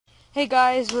Hey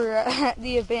guys, we're at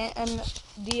the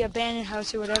abandoned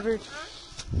house or whatever.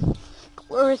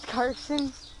 We're with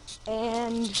Carson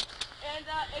and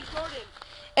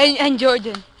Jordan. And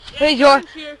Jordan. Yeah, Hey,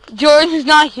 Jordan's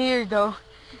not here though,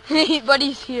 but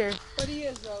he's here. But he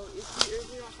is though.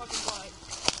 You're not fucking blind.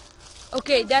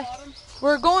 Okay,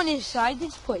 we're going inside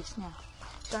this place now.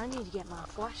 So I need to get my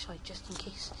flashlight just in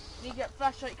case. You need to get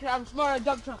flashlight because I'm smart at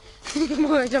dump truck.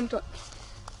 More dump truck.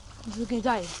 Look at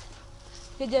that.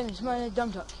 Look at them, smart at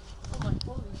dump truck. Oh my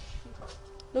holy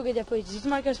shit. Look at that place. It's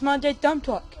like a smart at dump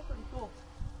truck. That's pretty cool.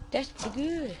 That's pretty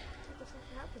good. What's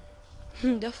gonna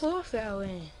happen? The floor fell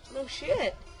in. No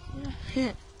shit.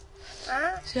 Yeah.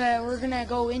 So we're gonna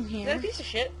go in Is that a here. piece of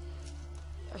shit?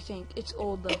 I think it's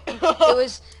old though. It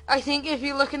was. I think if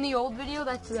you look in the old video,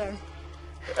 that's there.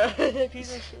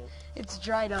 Piece of shit. It's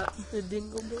dried up. The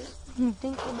dingleberry.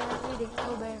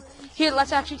 Dingleberry. Here,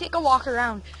 let's actually take a walk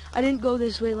around. I didn't go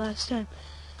this way last time.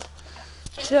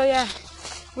 So yeah,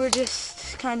 we're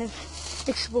just kind of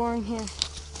exploring here.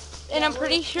 And I'm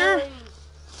pretty sure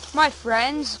my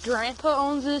friend's grandpa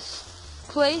owns this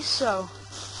place, so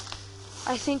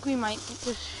I think we might.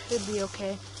 This should be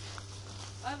okay.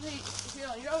 I think, you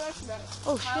know, I've actually met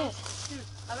Oh Kyle's, shit! dude,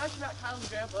 I've actually met Kyle's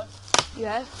grandpa. You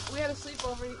have? We had a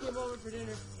sleepover and he came over for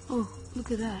dinner. Oh,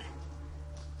 look at that.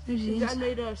 There's the His dad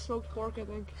inside. made smoked pork, I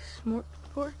think.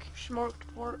 Smoked pork?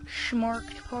 Smoked pork.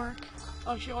 Schmarked pork.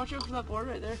 Oh shit, watch out for that board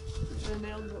right there. The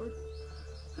nailed board.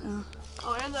 Oh.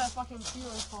 Oh, and the fucking seal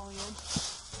is falling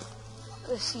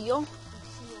in. The seal?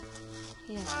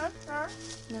 The seal. Yeah.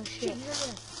 No Shit, shit. you're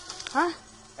there. Huh?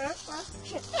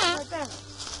 Shit, right there.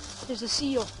 There's a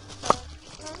seal.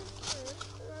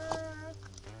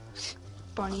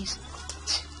 Bunnies.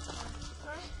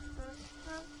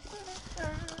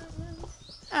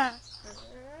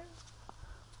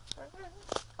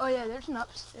 Oh yeah, there's an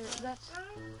upstairs. That's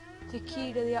the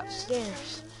key to the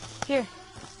upstairs. Here.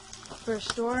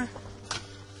 First door.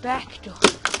 Back door.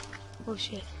 Oh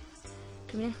shit.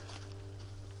 Come in.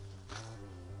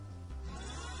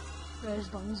 There's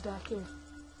bunnies back here.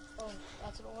 Oh,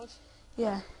 that's what it was?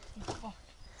 Yeah. Fuck.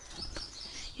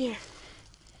 Here.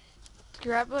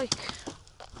 Grab like.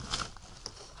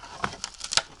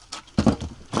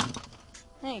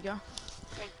 There you go.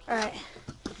 Alright.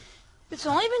 It's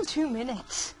only been 2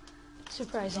 minutes.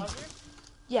 Surprising.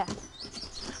 Yeah.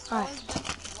 Alright.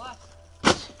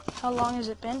 How long has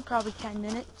it been? Probably 10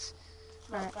 minutes.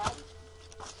 Alright.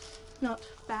 Not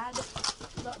bad.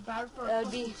 Not bad for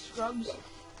That'd be scrubs.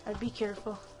 I'd be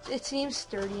careful. It seems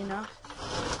sturdy enough.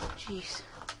 Jeez.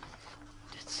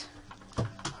 That's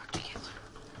hard to get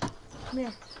through. Come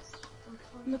here.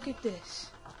 Look at this.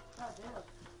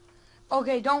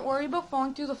 Okay, don't worry about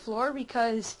falling through the floor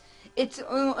because it's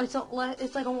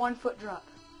like a 1 foot drop.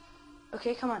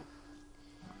 Okay, come on.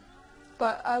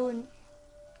 But I wouldn't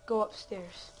go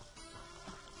upstairs.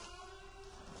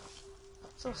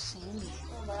 It's so sandy.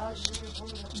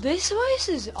 This place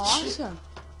is awesome.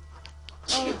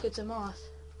 Oh look, it's a moth.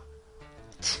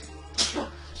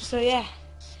 So yeah,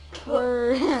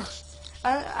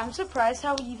 I'm surprised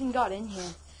how we even got in here.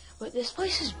 But this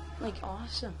place is like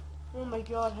awesome. Oh my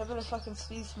god, having a fucking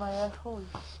sneeze my ass. Holy.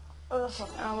 Oh, that's not.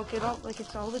 Oh look at all, like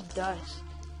it's all the dust.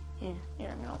 Yeah, here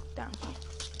I'm gonna look down here.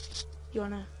 You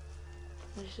wanna?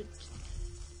 There's a door.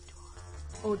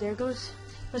 Oh, there goes.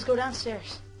 Let's go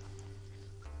downstairs.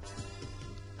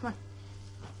 Come on.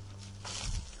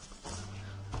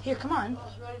 Here, come on. I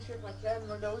was ready to trick my cat and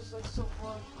my nose is like so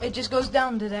far. It just goes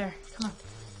down to there. Come on.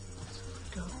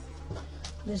 Let's go.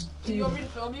 This Do you want me dude.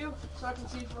 to film you so I can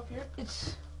see you from up here?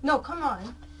 It's no. Come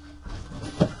on.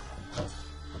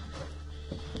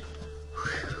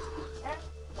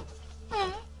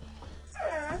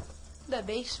 The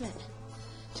basement.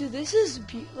 Dude, this is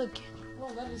like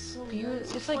Oh, that is so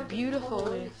beautiful. It's like beautiful.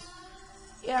 Dude.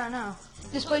 Yeah, I know.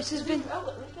 This place has been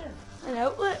Outlet right there. an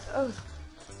outlet. Oh,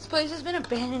 this place has been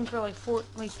abandoned for like Look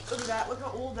at that. Look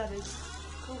how old that is.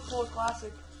 Coca-Cola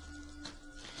Classic.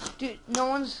 Dude, no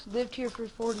one's lived here for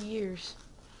 40 years.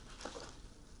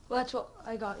 Well, that's what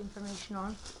I got information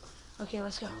on. Okay,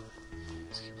 let's go.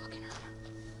 Let's keep looking around.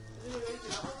 Is there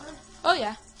anything else over there? Oh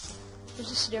yeah,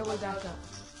 there's a stairway back up.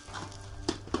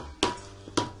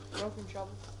 Broken shovel.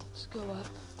 Let's go up.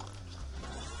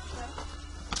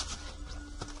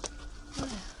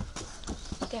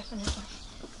 Yeah, definitely.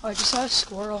 Oh, I just saw a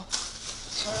squirrel.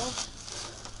 Well,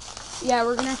 Yeah,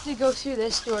 we're gonna have to go through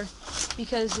this door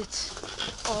because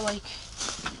it's all like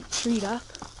treed up.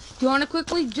 Do you want to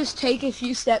quickly just take a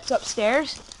few steps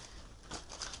upstairs?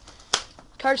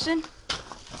 Carson, do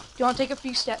you want to take a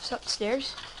few steps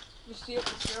upstairs? you see up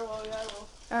the stairwell, yeah, I will.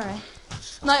 Alright.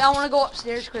 No, I want to go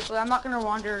upstairs quickly. I'm not going to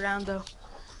wander around though.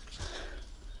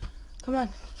 Come on.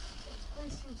 This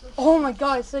place seems so Oh my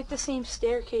god, it's like the same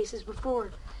staircase as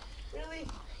before. Really?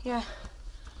 Yeah.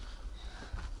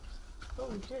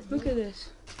 Holy shit, dude. Look at this.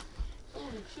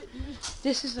 Holy shit, dude.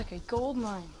 This is like a gold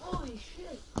mine. Holy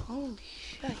shit. Holy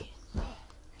shit.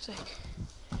 It's like,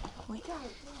 wait. God,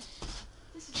 yeah.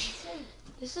 This is insane.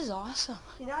 This is awesome.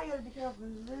 Okay, now you gotta be careful.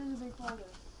 There's really big progress.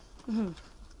 Mm-hmm.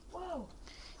 Whoa.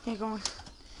 Yeah, go on.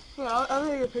 Yeah, I'm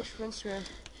gonna get a picture for Instagram.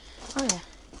 Oh yeah.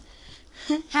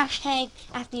 Hashtag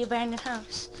after you burn the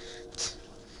house.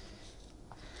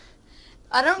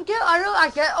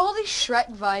 I get all these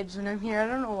Shrek vibes when I'm here. I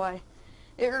don't know why.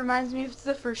 It reminds me of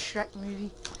the first Shrek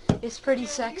movie. It's pretty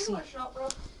sexy. Give me my shot, bro.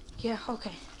 Yeah,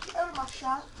 okay. Get out of my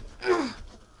shot.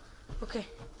 Okay.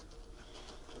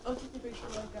 I'll take the picture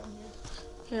right down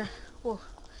here. Yeah. Whoa.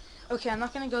 Okay, I'm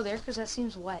not gonna go there because that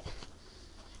seems wet.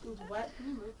 It's wet. Can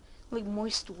you move? Like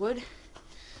moist wood.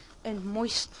 And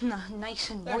moist,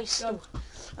 nice and There, moist. go.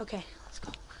 Okay, let's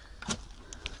go.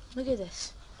 Look at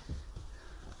this.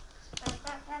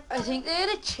 I think they had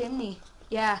a chimney.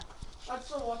 Yeah. I'd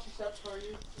still watch your steps for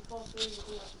you. You fall asleep and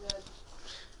clean up the bed.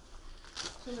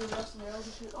 Some of the rest of nails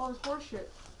and shit. Oh, there's horse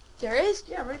shit. There is?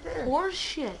 Yeah, right there. Horse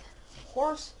shit.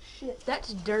 Horse shit.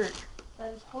 That's dirt.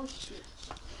 That is horse shit.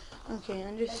 Okay,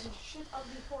 I'm That just... is shit of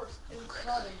the horse. And it's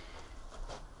rotting.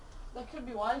 That could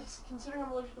be why, considering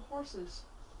I'm allergic to horses.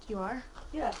 You are?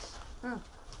 Yes.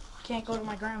 Can't go to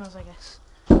my grandma's, I guess.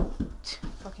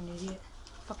 Fucking idiot.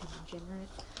 Fucking degenerate.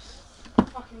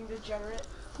 Fucking degenerate.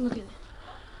 Look at it.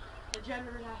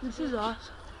 Degenerate. This is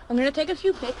awesome. I'm gonna take a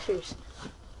few pictures.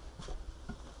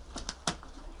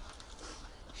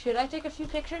 Should I take a few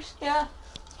pictures? Yeah.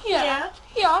 Yeah.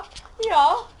 Yeah.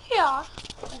 Yeah.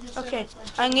 Okay,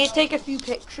 I'm gonna take a few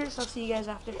pictures. I'll see you guys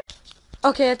after.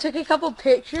 Okay, I took a couple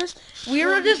pictures. We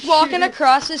were just walking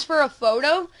across this for a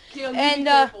photo,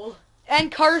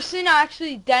 and Carson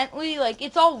accidentally, like,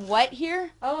 it's all wet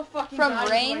here I almost fucking from died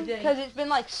rain before I did. because it's been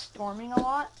like storming a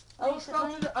lot. I almost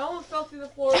fell through the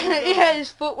floor. Yeah,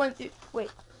 his foot went through. Wait.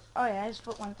 Oh yeah, his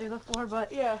foot went through the floor,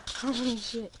 but Yeah. holy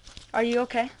shit. Are you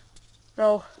okay?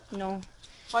 No. No.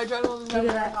 My adrenaline is now Look at very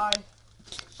that. high.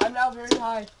 I'm now very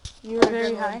high. You were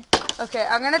very high. Okay,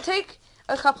 I'm gonna take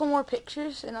a couple more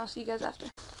pictures, and I'll see you guys after.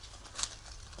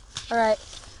 All right,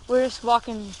 we're just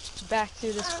walking back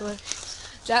through this bush.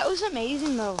 That was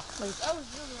amazing, though. Like, That was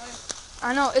really nice.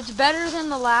 I know it's better than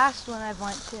the last one I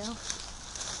went to.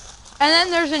 And then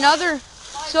there's another.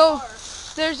 So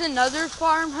there's another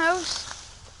farmhouse,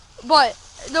 but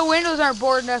the windows aren't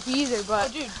boarded up either.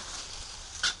 But dude.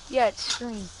 yeah, it's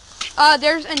screened.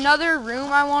 There's another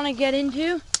room I want to get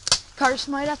into.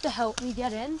 Carson might have to help me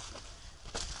get in.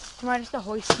 He might have to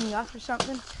hoist me up or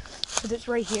something. Because it's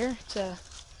right here. It's a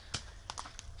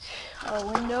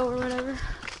window or whatever.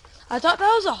 I thought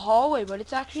that was a hallway, but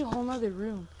it's actually a whole nother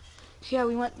room. So yeah,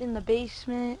 we went in the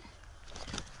basement,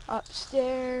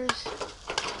 upstairs,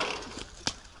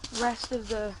 rest of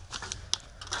the,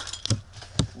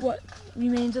 what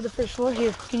remains of the first floor.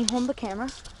 Here, can you hold the camera?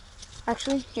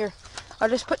 Actually, here. I'll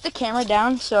just put the camera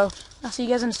down, so I'll see you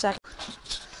guys in a second.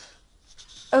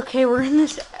 Okay, we're in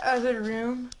this other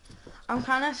room. I'm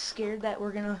kind of scared that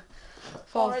we're gonna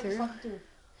fall through.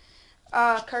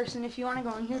 Carson, if you want to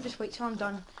go in here, just wait till I'm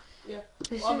done. Yeah.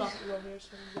 This Well, I'm is, not gonna go here, so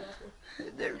I'm gonna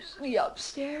get out there's the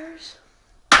upstairs.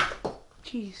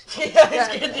 Jeez. there.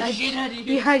 Scared the shit out of you.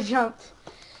 Yeah, I jumped.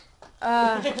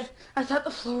 I thought the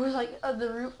floor was like,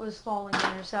 the roof was falling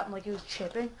in or something, like it was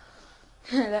chipping.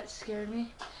 That scared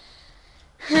me.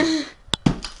 She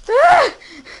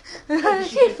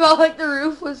felt like the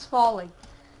roof was falling.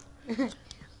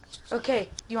 Okay,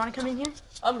 do you want to come in here?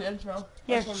 I'm good, bro.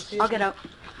 Here, I'll get out.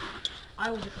 I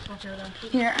will get the fuck out of there.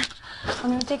 Here, I'm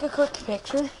gonna take a quick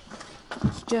picture,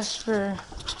 just to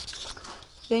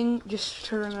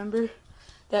remember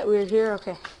that we're here.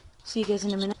 Okay, see you guys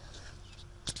in a minute.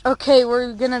 Okay,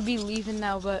 we're gonna be leaving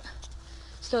now, but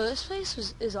so this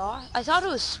place is awesome. I thought it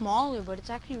was smaller, but it's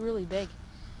actually really big.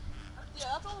 Yeah,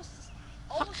 that's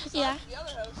almost the size Yeah. of the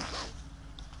other house.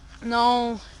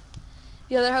 No,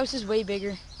 the other house is way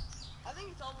bigger. I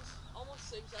think it's almost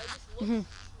same size, just looks Mhm.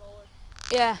 smaller.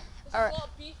 Yeah. This All right. is a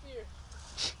lot beefier.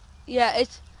 Yeah,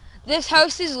 this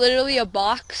house is literally a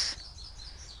box.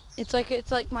 It's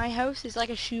like my house. It's like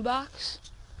a shoebox.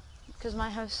 Because my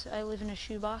house, I live in a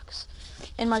shoebox,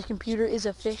 and my computer is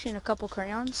a fish and a couple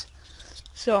crayons.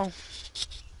 So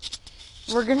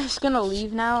we're just gonna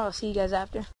leave now. I'll see you guys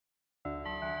after.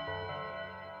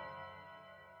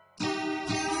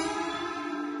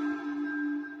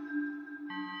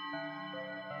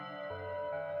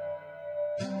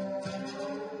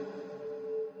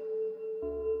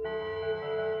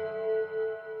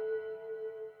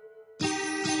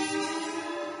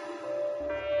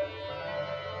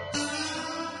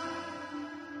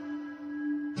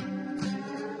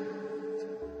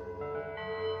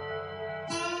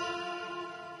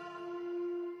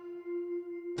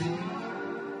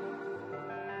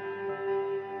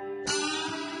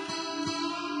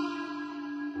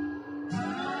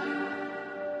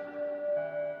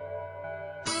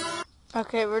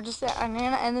 Okay, I'm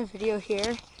gonna end the video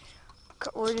here.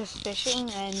 We're just fishing,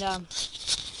 and the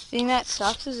thing that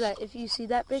sucks is that if you see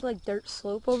that big like dirt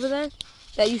slope over there,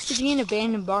 that used to be an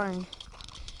abandoned barn.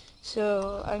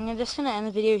 So I'm just gonna end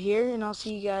the video here, and I'll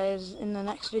see you guys in the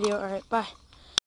next video. All right, bye.